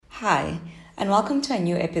Hi, and welcome to a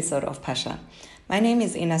new episode of Pasha. My name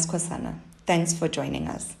is Ines Kwasana. Thanks for joining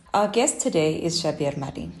us. Our guest today is Shabir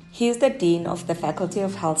Madhi. He is the Dean of the Faculty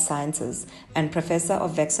of Health Sciences and Professor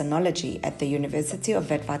of Vaccinology at the University of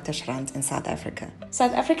Witwatersrand in South Africa.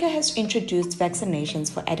 South Africa has introduced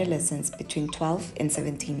vaccinations for adolescents between 12 and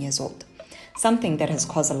 17 years old, something that has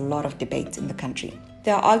caused a lot of debate in the country.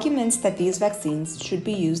 There are arguments that these vaccines should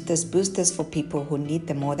be used as boosters for people who need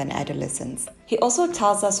them more than adolescents. He also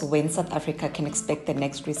tells us when South Africa can expect the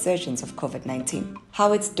next resurgence of COVID-19,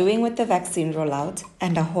 how it's doing with the vaccine rollout,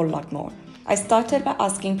 and a whole lot more. I started by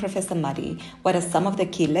asking Professor Madhi what are some of the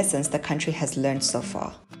key lessons the country has learned so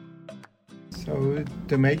far. So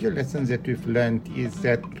the major lessons that we've learned is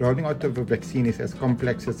that rolling out of a vaccine is as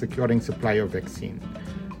complex as securing supply of vaccine.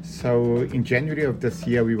 So in January of this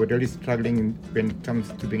year, we were really struggling when it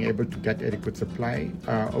comes to being able to get adequate supply.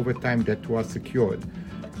 Over time, that was secured.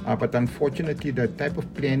 But unfortunately, the type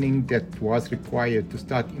of planning that was required to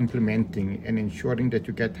start implementing and ensuring that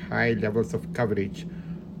you get high levels of coverage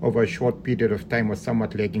over a short period of time was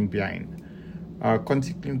somewhat lagging behind.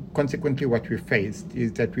 Consequently, what we faced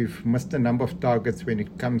is that we've missed a number of targets when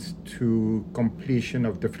it comes to completion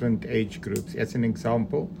of different age groups. As an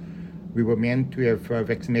example, we were meant to have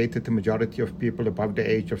vaccinated the majority of people above the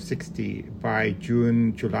age of 60 by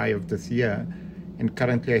June, July of this year. And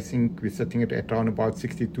currently, I think we're sitting at around about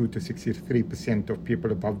 62 to 63% of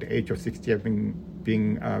people above the age of 60 have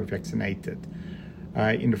been vaccinated.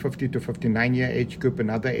 In the 50 to 59-year age group,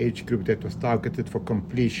 another age group that was targeted for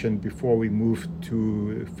completion before we moved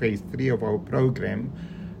to phase 3 of our program,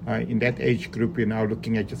 in that age group, we're now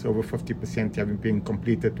looking at just over 50% having been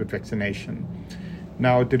completed with vaccination.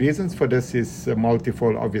 Now, the reasons for this is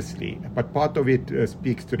multifold, obviously, but part of it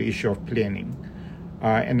speaks to the issue of planning.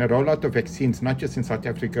 And the rollout of vaccines, not just in South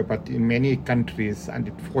Africa, but in many countries, and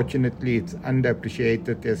unfortunately, it's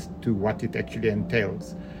underappreciated as to what it actually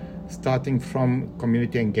entails. Starting from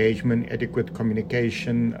community engagement, adequate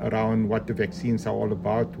communication around what the vaccines are all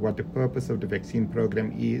about, what the purpose of the vaccine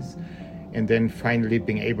program is, and then finally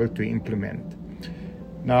being able to implement.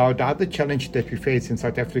 Now, the other challenge that we face in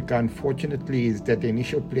South Africa, unfortunately, is that the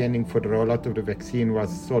initial planning for the rollout of the vaccine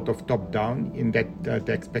was sort of top-down, in that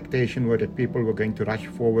the expectation was that people were going to rush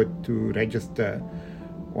forward to register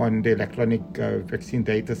on the electronic vaccine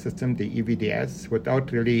data system, the EVDS,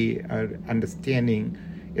 without really understanding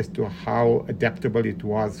as to how adaptable it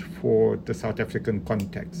was for the South African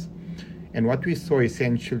context. And what we saw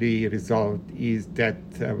essentially result is that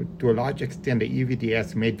to a large extent, the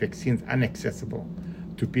EVDS made vaccines inaccessible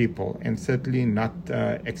to people, and certainly not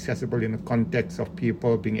accessible in the context of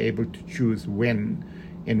people being able to choose when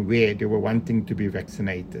and where they were wanting to be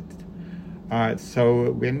vaccinated.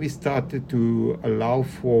 So when we started to allow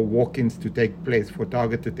for walk-ins to take place for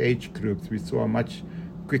targeted age groups, we saw a much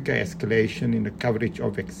quicker escalation in the coverage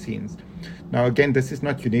of vaccines. Now, again, this is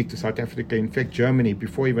not unique to South Africa. In fact, Germany,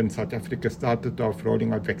 before even South Africa started off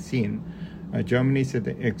rolling out vaccine, Germany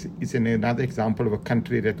is another example of a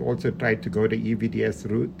country that also tried to go the EVDS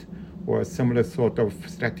route or a similar sort of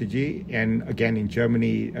strategy. And again, in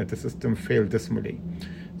Germany, the system failed dismally.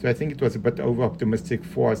 So I think it was a bit over-optimistic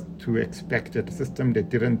for us to expect that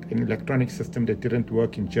an electronic system that didn't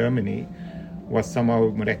work in Germany was somehow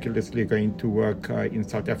miraculously going to work in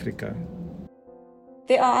South Africa.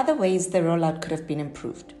 There are other ways the rollout could have been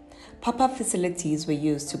improved. Pop-up facilities were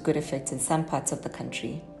used to good effect in some parts of the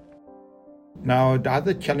country. Now, the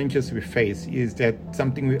other challenges we face is that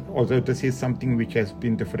although this is something which has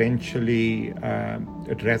been differentially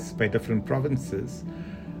addressed by different provinces,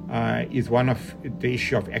 is one of the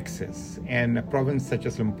issue of access. And a province such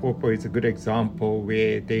as Limpopo is a good example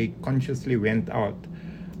where they consciously went out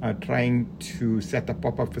trying to set up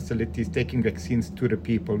pop-up facilities, taking vaccines to the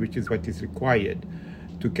people, which is what is required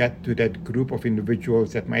to get to that group of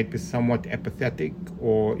individuals that might be somewhat apathetic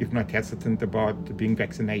or if not hesitant about being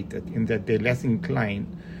vaccinated, in that they're less inclined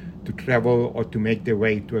to travel or to make their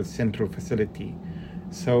way to a central facility.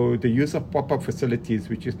 So the use of pop-up facilities,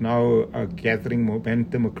 which is now gathering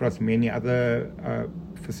momentum across many other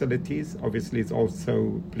facilities, obviously is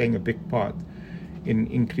also playing a big part in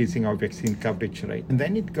increasing our vaccine coverage rate. And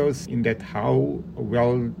then it goes in that how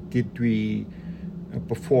well did we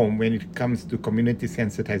perform when it comes to community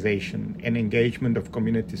sensitization and engagement of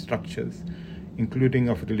community structures, including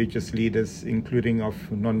of religious leaders, including of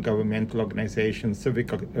non-governmental organizations,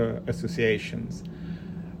 civic associations.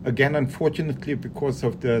 Again, unfortunately, because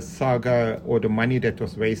of the saga or the money that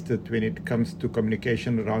was wasted when it comes to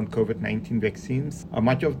communication around COVID-19 vaccines,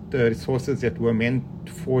 much of the resources that were meant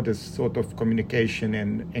for this sort of communication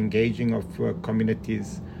and engaging of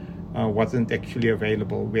communities wasn't actually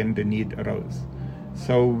available when the need arose.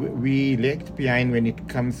 So we lagged behind when it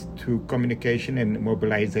comes to communication and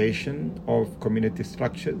mobilization of community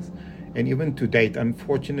structures. And even to date,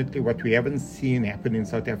 unfortunately, what we haven't seen happen in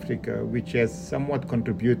South Africa, which has somewhat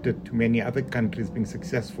contributed to many other countries being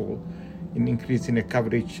successful in increasing their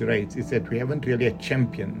coverage rates, is that we haven't really had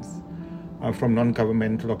champions from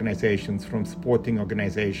non-governmental organizations, from sporting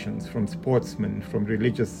organizations, from sportsmen, from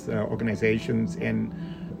religious organizations and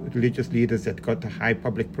religious leaders that got a high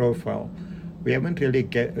public profile. We haven't really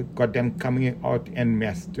got them coming out en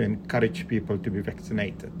masse to encourage people to be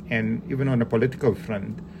vaccinated. And even on a political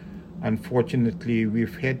front, unfortunately,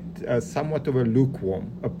 we've had somewhat of a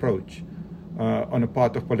lukewarm approach on the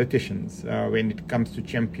part of politicians when it comes to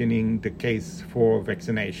championing the case for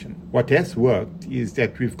vaccination. What has worked is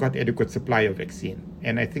that we've got adequate supply of vaccine.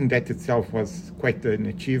 And I think that itself was quite an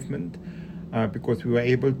achievement because we were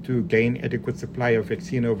able to gain adequate supply of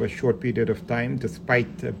vaccine over a short period of time,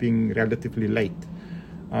 despite being relatively late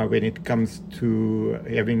when it comes to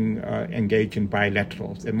having engaged in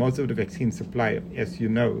bilaterals. And most of the vaccine supply, as you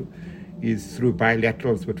know, is through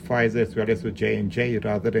bilaterals with Pfizer as well as with J&J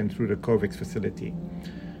rather than through the COVAX facility.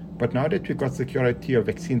 But now that we've got security of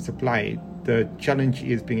vaccine supply, the challenge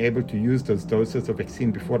is being able to use those doses of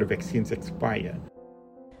vaccine before the vaccines expire.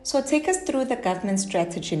 So take us through the government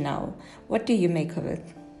strategy now. What do you make of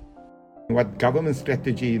it? What government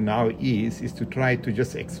strategy now is to try to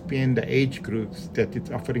just expand the age groups that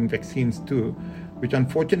it's offering vaccines to, which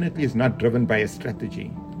unfortunately is not driven by a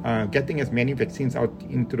strategy. Getting as many vaccines out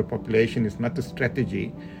into the population is not a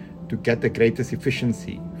strategy to get the greatest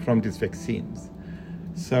efficiency from these vaccines.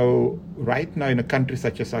 So right now in a country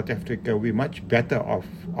such as South Africa, we're much better off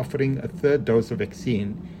offering a third dose of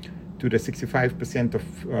vaccine to the 65%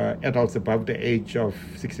 of adults above the age of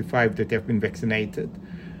 65 that have been vaccinated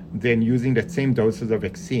than using that same doses of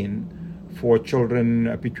vaccine for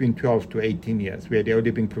children between 12 to 18 years, where they're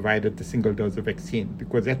only being provided a single dose of vaccine.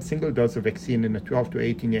 Because that single dose of vaccine in a 12 to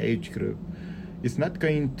 18-year age group is not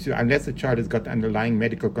going to, unless the child has got underlying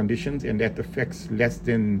medical conditions, and that affects less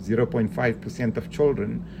than 0.5% of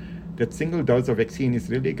children, that single dose of vaccine is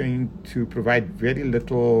really going to provide very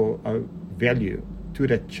little value to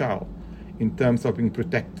that child in terms of being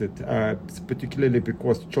protected, particularly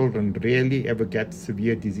because children rarely ever get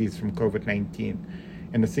severe disease from COVID-19.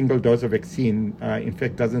 And a single dose of vaccine, in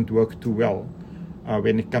fact, doesn't work too well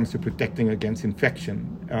when it comes to protecting against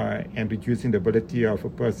infection and reducing the ability of a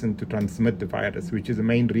person to transmit the virus, which is the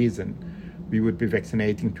main reason we would be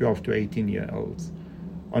vaccinating 12 to 18-year-olds.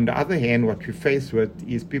 On the other hand, what we face with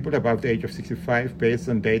is people above the age of 65, based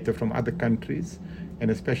on data from other countries, and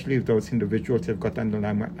especially if those individuals have got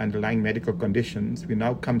underlying medical conditions, we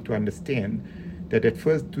now come to understand that at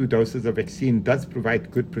first 2 doses of vaccine does provide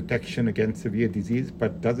good protection against severe disease,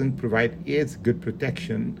 but doesn't provide as good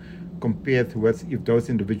protection compared with if those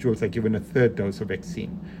individuals are given a third dose of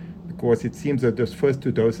vaccine. Because it seems that those first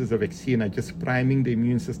 2 doses of vaccine are just priming the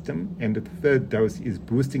immune system, and the third dose is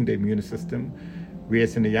boosting the immune system,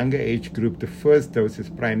 whereas in a younger age group, the first dose is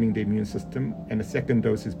priming the immune system, and the second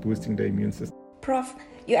dose is boosting the immune system. Prof,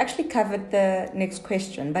 you actually covered the next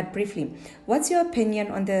question, but briefly, what's your opinion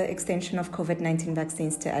on the extension of COVID-19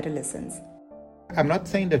 vaccines to adolescents? I'm not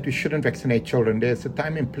saying that we shouldn't vaccinate children. There's a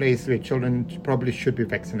time and place where children probably should be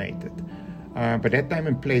vaccinated. But that time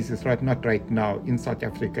and place is not right now in South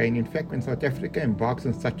Africa. And in fact, when South Africa embarks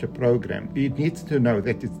on such a program, it needs to know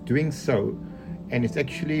that it's doing so, and it's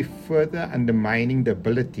actually further undermining the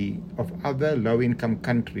ability of other low-income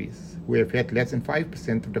countries who have had less than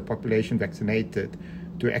 5% of the population vaccinated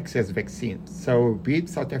to access vaccines. So be it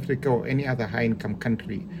South Africa or any other high-income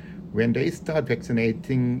country, when they start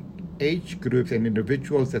vaccinating age groups and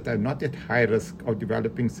individuals that are not at high risk of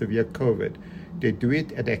developing severe COVID, they do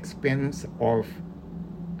it at the expense of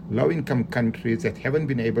low-income countries that haven't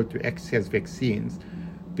been able to access vaccines,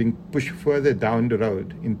 being pushed further down the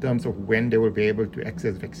road in terms of when they will be able to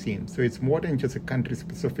access vaccines. So it's more than just a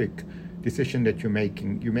country-specific decision that you're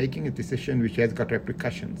making. You're making a decision which has got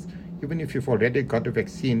repercussions. Even if you've already got a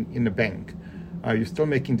vaccine in the bank, you're still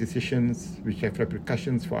making decisions which have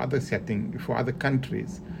repercussions for other settings, for other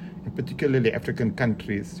countries, and particularly African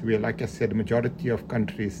countries, where, like I said, the majority of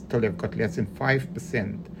countries still have got less than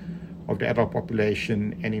 5% of the adult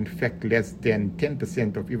population, and in fact less than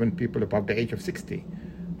 10% of even people above the age of 60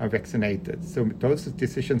 are vaccinated. So those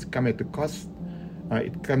decisions come at a cost.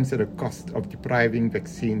 It comes at a cost of depriving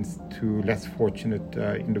vaccines to less fortunate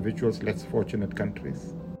individuals, less fortunate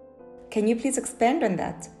countries. Can you please expand on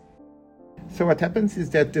that? So what happens is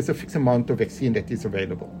that there's a fixed amount of vaccine that is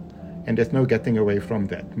available, and there's no getting away from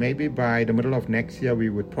that. Maybe by the middle of next year, we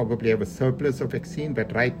would probably have a surplus of vaccine,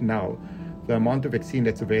 but right now, the amount of vaccine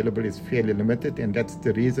that's available is fairly limited, and that's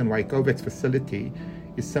the reason why COVAX facility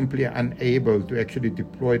is simply unable to actually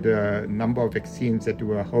deploy the number of vaccines that we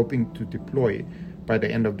were hoping to deploy by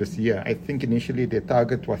the end of this year. I think initially the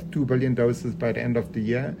target was 2 billion doses by the end of the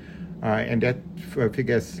year, and that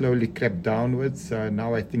figure has slowly crept downwards.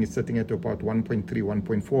 Now I think it's sitting at about 1.3,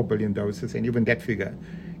 1.4 billion doses, and even that figure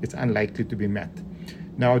is unlikely to be met.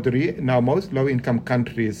 Now, most low-income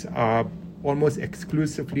countries are almost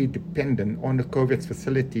exclusively dependent on the COVAX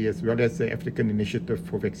facility as well as the African Initiative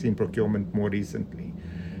for Vaccine Procurement more recently.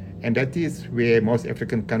 And that is where most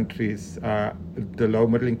African countries are the low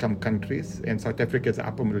middle income countries, and South Africa is an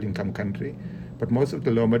upper middle income country. But most of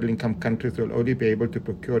the low middle income countries will only be able to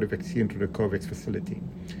procure the vaccine through the COVAX facility.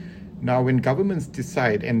 Now, when governments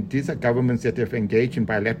decide, and these are governments that have engaged in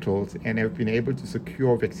bilaterals and have been able to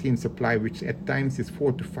secure vaccine supply, which at times is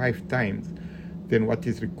 4 to 5 times than what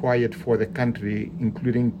is required for the country,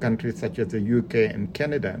 including countries such as the UK and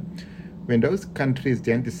Canada. When those countries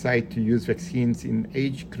then decide to use vaccines in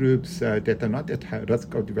age groups that are not at high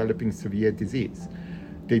risk of developing severe disease,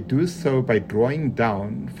 they do so by drawing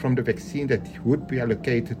down from the vaccine that would be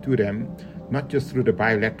allocated to them, not just through the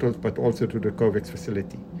bilaterals, but also through the COVAX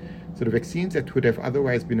facility. So the vaccines that would have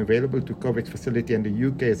otherwise been available to COVAX facility, and the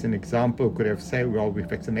UK as an example could have said, well, we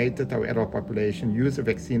vaccinated our adult population, use a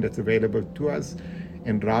vaccine that's available to us,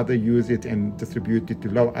 and rather use it and distribute it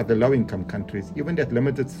to other low-income countries. Even that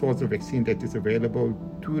limited source of vaccine that is available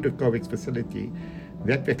to the COVAX facility,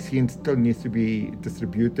 that vaccine still needs to be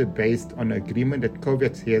distributed based on an agreement that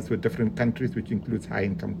COVAX has with different countries, which includes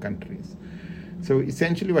high-income countries. So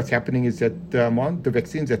essentially what's happening is that the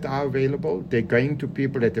vaccines that are available, they're going to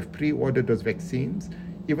people that have pre-ordered those vaccines,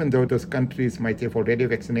 even though those countries might have already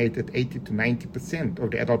vaccinated 80 to 90% of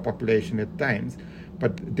the adult population at times,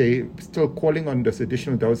 but they're still calling on those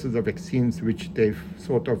additional doses of vaccines which they've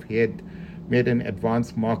sort of had made an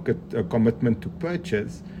advanced market commitment to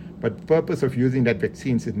purchase. But the purpose of using that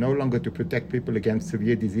vaccines is no longer to protect people against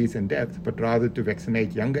severe disease and death, but rather to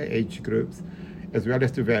vaccinate younger age groups, as well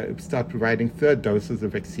as to start providing third doses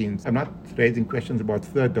of vaccines. I'm not raising questions about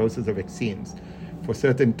third doses of vaccines for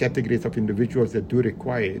certain categories of individuals that do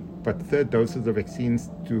require it, but third doses of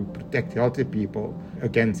vaccines to protect healthy people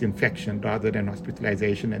against infection rather than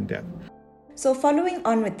hospitalization and death. So following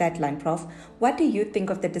on with that line, Prof, what do you think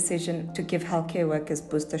of the decision to give healthcare workers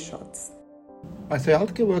booster shots? So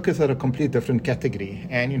healthcare workers are a completely different category.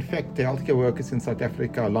 And in fact, the healthcare workers in South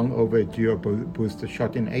Africa are long overdue a booster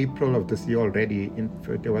shot. In April of this year already,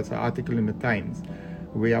 there was an article in the Times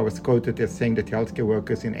where I was quoted as saying that healthcare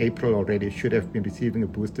workers in April already should have been receiving a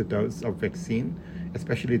booster dose of vaccine,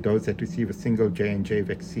 especially those that receive a single J&J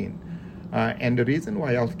vaccine. And the reason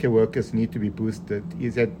why healthcare workers need to be boosted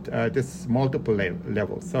is at this multiple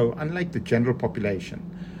levels. So unlike the general population,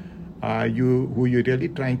 who you're really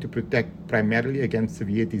trying to protect primarily against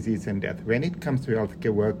severe disease and death. When it comes to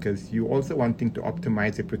healthcare workers, you're also wanting to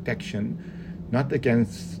optimize the protection, not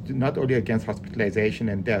only against hospitalization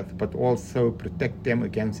and death, but also protect them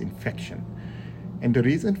against infection. And the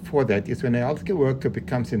reason for that is when a healthcare worker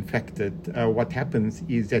becomes infected, what happens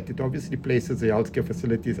is that it obviously places the healthcare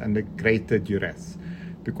facilities under greater duress,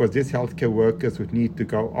 because these healthcare workers would need to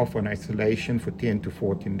go off on isolation for 10 to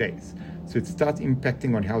 14 days. So it starts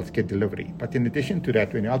impacting on healthcare delivery. But in addition to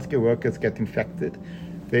that, when healthcare workers get infected,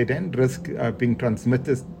 they then risk being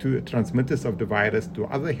transmitters of the virus to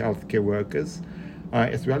other healthcare workers,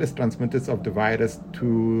 as well as transmitters of the virus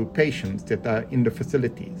to patients that are in the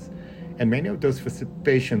facilities. And many of those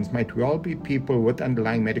patients might well be people with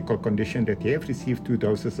underlying medical condition that have received 2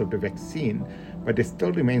 doses of the vaccine, but they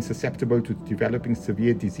still remain susceptible to developing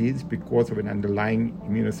severe disease because of an underlying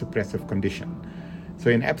immunosuppressive condition. So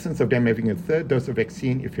in absence of them having a third dose of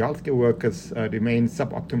vaccine, if healthcare workers remain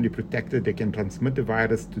suboptimally protected, they can transmit the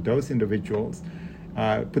virus to those individuals,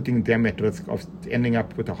 putting them at risk of ending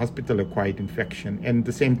up with a hospital-acquired infection. And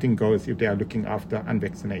the same thing goes if they are looking after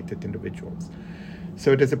unvaccinated individuals.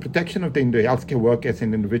 So there's a protection of the healthcare worker as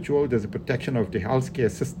an individual, there's a protection of the healthcare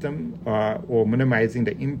system, or minimizing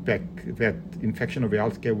the impact that infection of a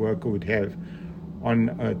healthcare worker would have on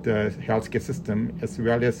the healthcare system, as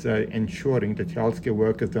well as ensuring that healthcare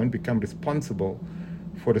workers don't become responsible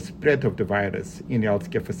for the spread of the virus in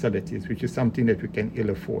healthcare facilities, which is something that we can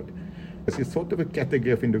ill afford. It's sort of a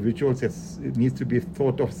category of individuals that needs to be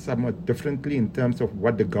thought of somewhat differently in terms of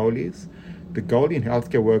what the goal is. The goal in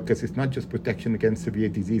healthcare workers is not just protection against severe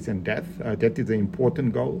disease and death. That is an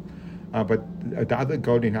important goal. But the other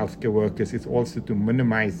goal in healthcare workers is also to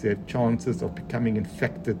minimize their chances of becoming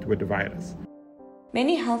infected with the virus.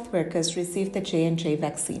 Many health workers received the J&J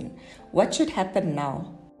vaccine. What should happen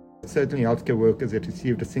now? Certainly, healthcare workers that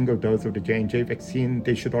received a single dose of the J&J vaccine,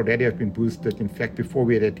 they should already have been boosted. In fact, before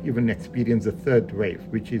we had even experienced the third wave,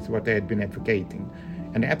 which is what I had been advocating.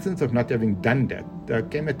 And the absence of not having done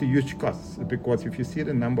that came at a huge cost, because if you see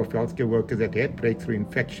the number of healthcare workers that had breakthrough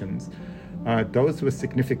infections, those were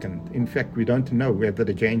significant. In fact, we don't know whether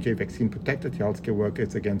the J&J vaccine protected healthcare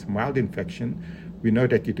workers against mild infection. We know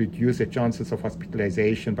that it reduced the chances of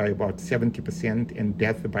hospitalization by about 70% and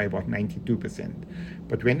death by about 92%.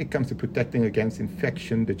 But when it comes to protecting against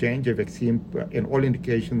infection, the J&J vaccine, and all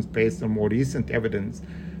indications based on more recent evidence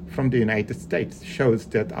from the United States, shows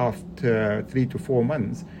that after 3 to 4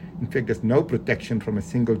 months, in fact, there's no protection from a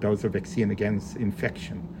single dose of vaccine against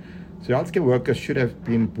infection. So healthcare workers should have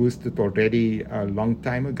been boosted already a long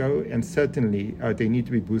time ago, and certainly they need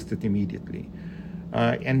to be boosted immediately.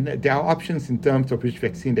 And there are options in terms of which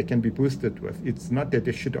vaccine they can be boosted with. It's not that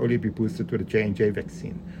they should only be boosted with the J&J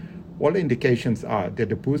vaccine. All the indications are that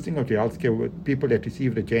the boosting of the healthcare people that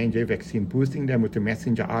receive the J&J vaccine, boosting them with the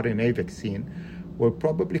messenger RNA vaccine, will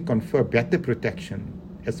probably confer better protection,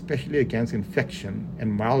 especially against infection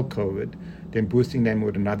and mild COVID, than boosting them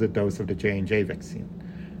with another dose of the J&J vaccine.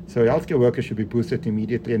 So healthcare workers should be boosted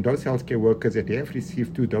immediately, and those healthcare workers that have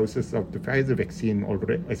received 2 doses of the Pfizer vaccine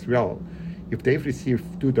already as well, if they've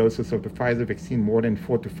received 2 doses of the Pfizer vaccine more than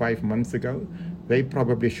 4 to 5 months ago, they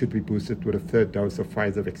probably should be boosted with a 3rd dose of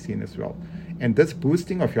Pfizer vaccine as well. And this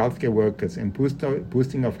boosting of healthcare workers and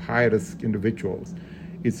boosting of high-risk individuals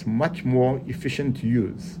is much more efficient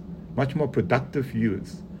use, much more productive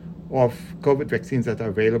use of COVID vaccines that are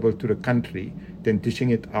available to the country than dishing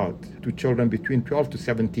it out to children between 12 to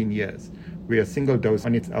 17 years, where a single dose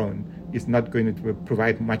on its own is not going to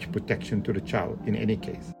provide much protection to the child in any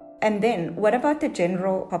case. And then, what about the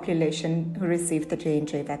general population who received the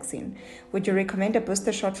J&J vaccine? Would you recommend a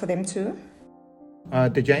booster shot for them too?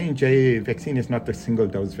 The J&J vaccine is not a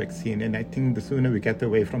single-dose vaccine, and I think the sooner we get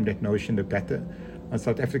away from that notion, the better.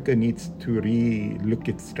 South Africa needs to re-look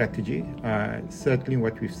its strategy. Certainly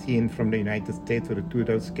what we've seen from the United States with the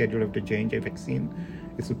 2-dose schedule of the J&J vaccine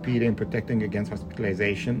is superior in protecting against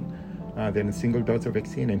hospitalization than a single dose of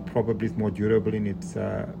vaccine, and probably is more durable in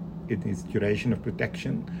its duration of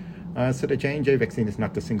protection. So the J&J vaccine is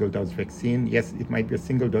not a single-dose vaccine. Yes, it might be a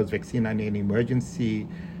single-dose vaccine under an emergency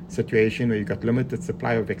situation where you've got limited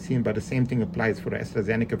supply of vaccine, but the same thing applies for the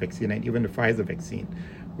AstraZeneca vaccine and even the Pfizer vaccine,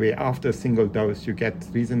 where after a single dose you get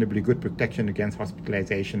reasonably good protection against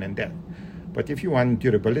hospitalization and death. But if you want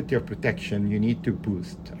durability of protection, you need to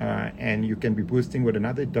boost, and you can be boosting with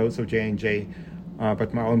another dose of J&J,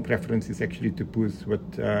 but my own preference is actually to boost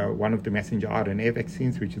with one of the messenger RNA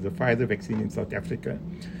vaccines, which is a Pfizer vaccine in South Africa,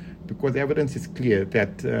 because evidence is clear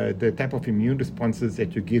that the type of immune responses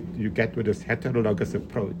that you get with this heterologous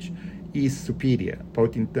approach is superior,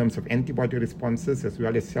 both in terms of antibody responses as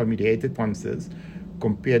well as cell-mediated responses,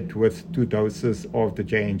 compared with 2 doses of the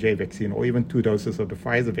J&J vaccine or even 2 doses of the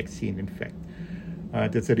Pfizer vaccine, in fact.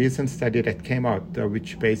 There's a recent study that came out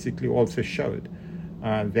which basically also showed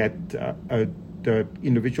that the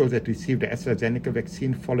individuals that received the AstraZeneca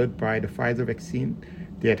vaccine followed by the Pfizer vaccine,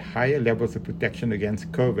 they had higher levels of protection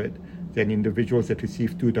against COVID than individuals that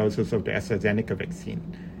received 2 doses of the AstraZeneca vaccine.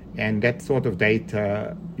 And that sort of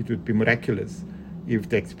data, it would be miraculous if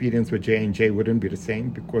the experience with J&J wouldn't be the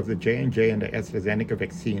same, because the J&J and the AstraZeneca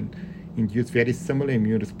vaccine induce very similar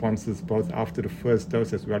immune responses both after the first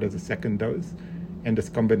dose as well as the second dose. And this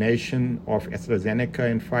combination of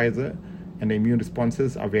AstraZeneca and Pfizer and the immune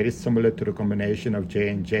responses are very similar to the combination of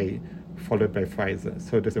J&J followed by Pfizer.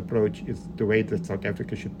 So this approach is the way that South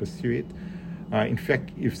Africa should pursue it. In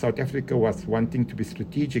fact, if South Africa was wanting to be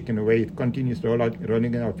strategic in a way it continues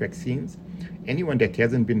rolling out vaccines, anyone that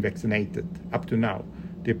hasn't been vaccinated up to now,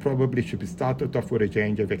 they probably should be started off with a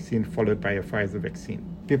J&J vaccine followed by a Pfizer vaccine.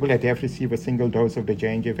 People that have received a single dose of the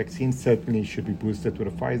J&J vaccine certainly should be boosted with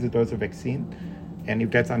a Pfizer dose of vaccine, and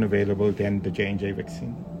if that's unavailable, then the J&J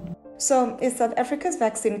vaccine. So, is South Africa's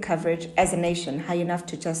vaccine coverage as a nation high enough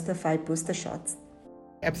to justify booster shots?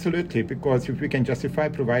 Absolutely, because if we can justify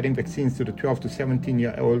providing vaccines to the 12 to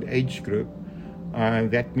 17-year-old age group,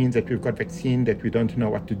 that means that we've got vaccine that we don't know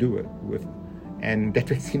what to do with. And that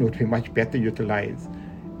vaccine would be much better utilized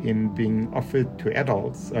in being offered to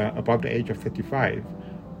adults above the age of 35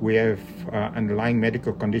 who have underlying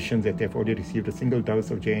medical conditions that they've already received a single dose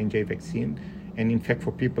of J&J vaccine. And in fact,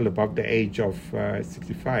 for people above the age of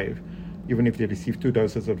 65, even if they receive 2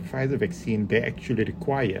 doses of the Pfizer vaccine, they actually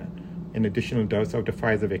require an additional dose of the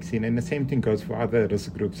Pfizer vaccine. And the same thing goes for other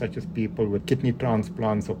risk groups, such as people with kidney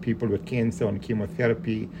transplants or people with cancer and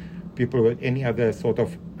chemotherapy, people with any other sort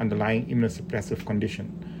of underlying immunosuppressive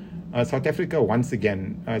condition. South Africa, once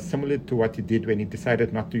again, similar to what it did when it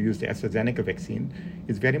decided not to use the AstraZeneca vaccine,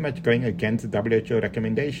 is very much going against the WHO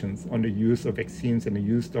recommendations on the use of vaccines and the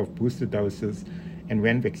use of booster doses and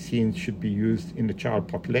when vaccines should be used in the child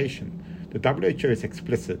population. The WHO is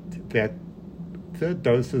explicit that third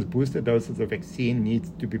doses, booster doses of vaccine needs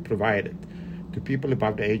to be provided to people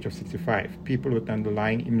above the age of 65, people with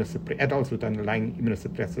adults with underlying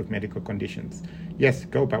immunosuppressive medical conditions. Yes,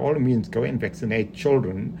 by all means, go and vaccinate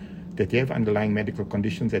children that have underlying medical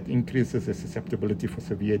conditions that increases their susceptibility for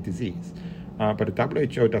severe disease. But the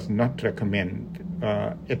WHO does not recommend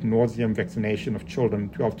ad nauseum vaccination of children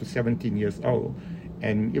 12 to 17 years old,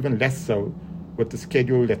 and even less so with a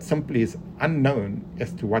schedule that simply is unknown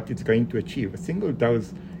as to what it's going to achieve. A single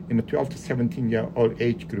dose in a 12 to 17-year-old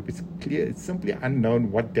age group, it's simply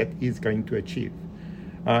unknown what that is going to achieve.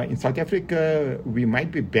 In South Africa, we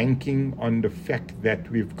might be banking on the fact that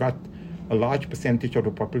we've got a large percentage of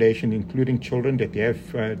the population, including children, that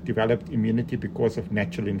have developed immunity because of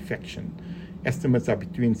natural infection. Estimates are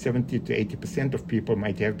between 70 to 80% of people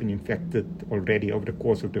might have been infected already over the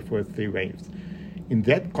course of the first 3 waves. In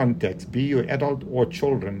that context, be you adult or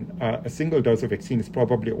children, a single dose of vaccine is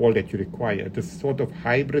probably all that you require. This sort of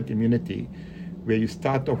hybrid immunity, where you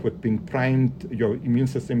start off with being primed, your immune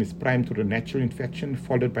system is primed to the natural infection,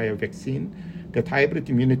 followed by a vaccine. That hybrid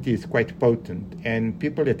immunity is quite potent, and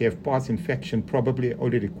people that have past infection probably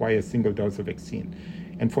only require a single dose of vaccine.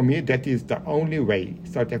 And for me, that is the only way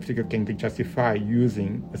South Africa can justify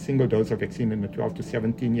using a single dose of vaccine in the 12 to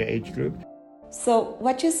 17-year age group. So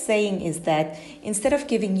what you're saying is that instead of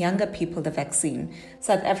giving younger people the vaccine,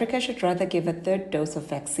 South Africa should rather give a third dose of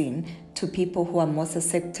vaccine to people who are more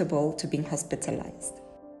susceptible to being hospitalized.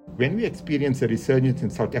 When we experience a resurgence in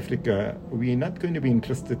South Africa, we're not going to be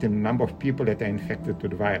interested in the number of people that are infected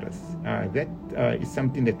with the virus. That is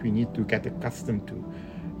something that we need to get accustomed to.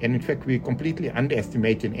 And in fact, we completely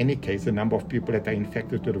underestimate in any case the number of people that are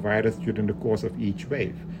infected with the virus during the course of each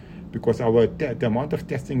wave, because the amount of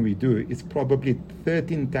testing we do is probably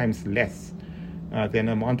 13 times less than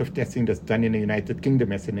the amount of testing that's done in the United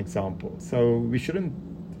Kingdom, as an example. So we shouldn't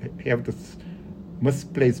have this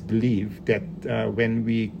misplaced belief that when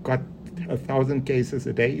we got 1,000 cases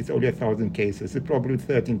a day, it's only 1,000 cases. It's probably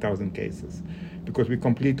 13,000 cases, because we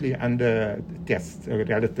completely under-test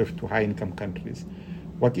relative to high-income countries.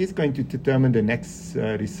 What is going to determine the next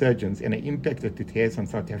resurgence and the impact that it has on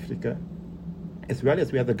South Africa, as well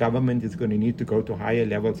as where the government is going to need to go to higher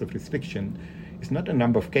levels of restriction, is not a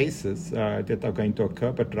number of cases that are going to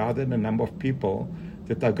occur, but rather the number of people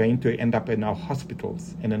that are going to end up in our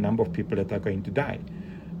hospitals and the number of people that are going to die.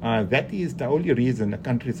 That is the only reason a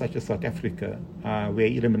country such as South Africa, where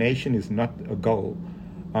elimination is not a goal,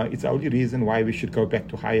 it's the only reason why we should go back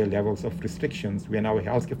to higher levels of restrictions when our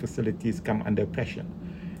healthcare facilities come under pressure.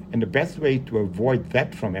 And the best way to avoid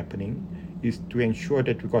that from happening is to ensure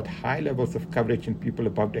that we've got high levels of coverage in people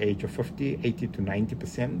above the age of 50, 80 to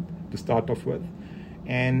 90% to start off with.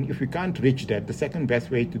 And if we can't reach that, the second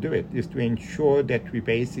best way to do it is to ensure that we're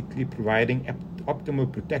basically providing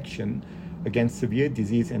optimal protection against severe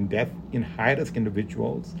disease and death in high-risk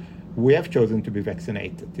individuals who have chosen to be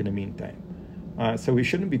vaccinated in the meantime. So we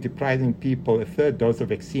shouldn't be depriving people a third dose of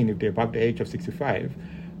vaccine if they're above the age of 65,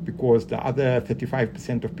 because the other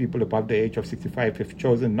 35% of people above the age of 65 have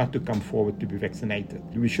chosen not to come forward to be vaccinated.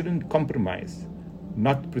 We shouldn't compromise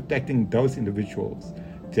not protecting those individuals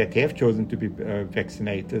that have chosen to be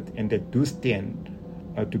vaccinated and that do stand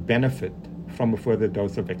to benefit from a further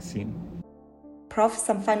dose of vaccine. Prof,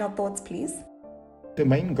 some final thoughts, please. The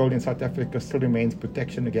main goal in South Africa still remains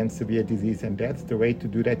protection against severe disease and death. The way to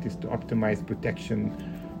do that is to optimize protection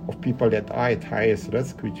of people that are at highest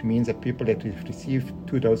risk, which means that people that have received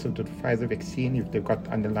 2 doses of the Pfizer vaccine, if they've got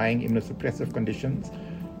underlying immunosuppressive conditions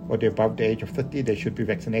or they're above the age of 30, they should be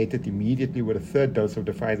vaccinated immediately with a third dose of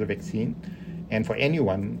the Pfizer vaccine. And for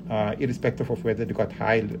anyone, irrespective of whether they got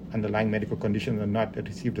high underlying medical conditions or not, that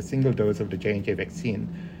received a single dose of the J&J vaccine,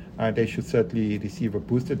 they should certainly receive a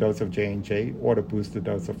booster dose of J&J or a booster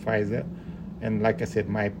dose of Pfizer. And like I said,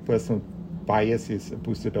 my personal bias is a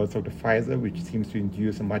booster dose of the Pfizer, which seems to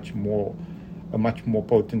induce a much more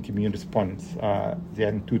potent immune response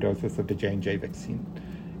than 2 doses of the J&J vaccine.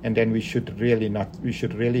 And then we should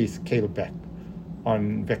really scale back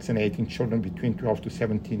on vaccinating children between 12 to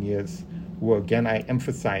 17 years, who, again, I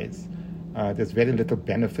emphasize, there's very little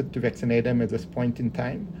benefit to vaccinate them at this point in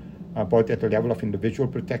time, both at the level of individual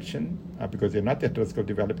protection, because they're not at risk of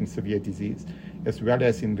developing severe disease, as well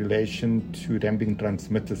as in relation to them being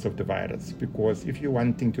transmitters of the virus. Because if you're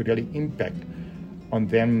wanting to really impact on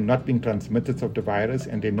them not being transmitters of the virus,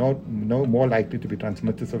 and they're no more likely to be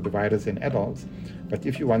transmitters of the virus than adults. But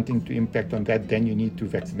if you're wanting to impact on that, then you need to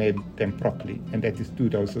vaccinate them properly, and that is 2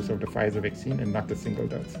 doses of the Pfizer vaccine and not a single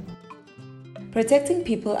dose. Protecting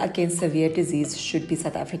people against severe disease should be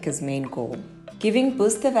South Africa's main goal. Giving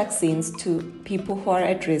booster vaccines to people who are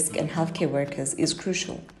at risk and healthcare workers is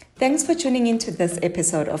crucial. Thanks for tuning in to this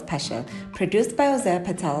episode of Pasha, produced by Ozea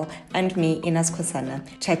Patel and me, Inas Kosana.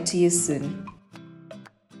 Chat to you soon.